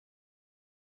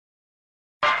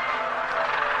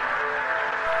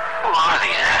are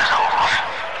these assholes?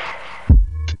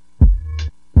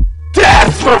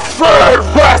 Death's preferred,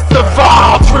 rest of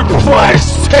all to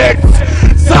replace ticks.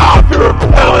 Zombie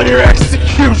repelling your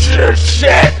executioner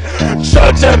shit.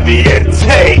 Judge envy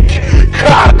intake,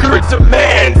 conquer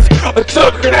demands, a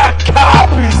juggernaut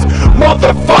copies.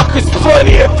 Motherfuckers,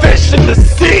 plenty of fish in the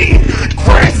sea.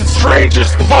 Grants and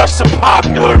strangers plush some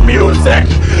popular music.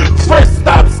 Frisk,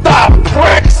 stop,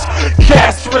 pricks.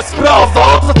 Cast your spells,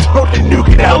 altitude and you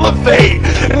can elevate.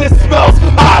 And it smells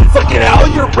pots like an hell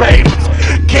you're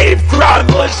raped. Cave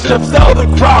ground, Legend of Zelda,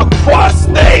 ground cross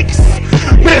snakes.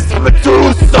 Miss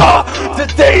Medusa,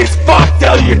 today's fucked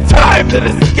out your time that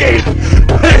escape.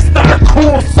 It's not a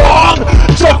cool song.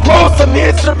 Shawcross on the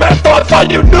instrumental, I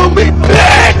thought you knew me,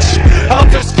 bitch.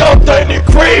 Elder Skelter in your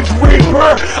grave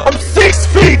reaper. I'm 6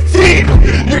 feet deep.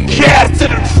 You're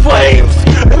casted in flames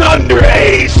and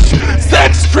underage.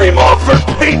 Sex dream offered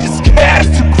pages cast,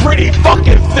 you gritty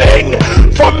fucking thing.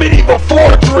 From medieval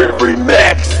Forgery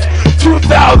remixed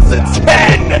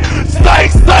 2010.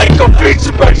 Psycho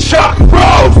featured by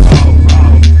Shawcross.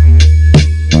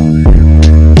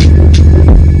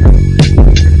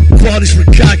 Parties for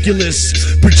calculus,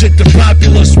 project the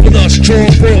populace with us. Draw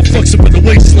world fucks up in the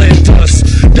wasteland dust.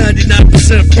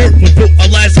 99% hurt when built our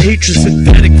last hatred.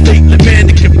 Synthetic fate, the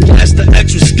mannequin blaster,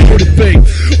 extra skill debate.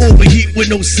 Overheat with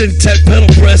no syntax pedal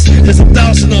press. There's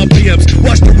 1,000 RPMs.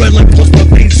 Watch the red light plus my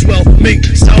veins swell. Make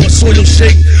sour soil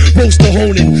shake. Roast the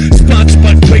honing. Sponsored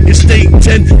by Quaker State.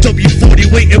 10 W40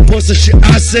 weight and plus the shit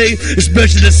I say is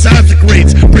measured in seismic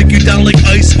rates. Break you down like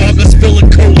ice, August, fill a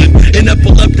colon. In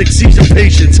epileptic seizure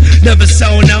patients. Never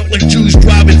selling out like Jews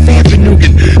driving far from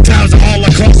Nugent. Times of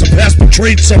Holocaust are past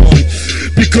betrayed someone.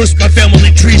 Because my family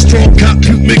tree strong,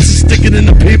 compute mixes sticking in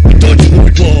the paper, Dutch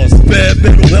boy claws. Bad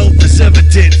mental health is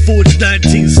evident. Forged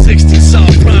 1960, saw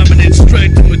prominent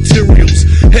strength of materials.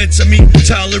 Hence I mean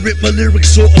tolerate my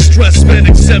lyrics, sort of stress, man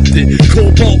accepted.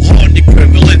 Cobalt hard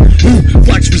equivalent,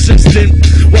 flex resistant.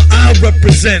 What I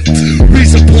represent,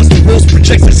 reason plus the rose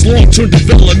projects its long-term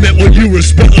development. When you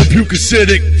respect a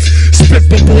bucosidic, spit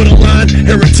but borderline.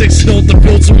 Heretics know the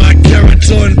builds of my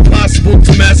character, impossible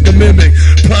to mask a mimic.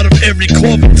 Proud of every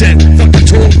competent, fucking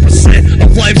 12%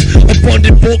 of life's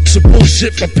abundant books of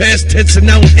bullshit from past tense and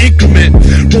now an increment.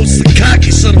 Roast the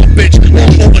cocky son of a bitch,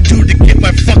 long overdue to get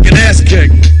my fucking ass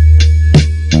kicked.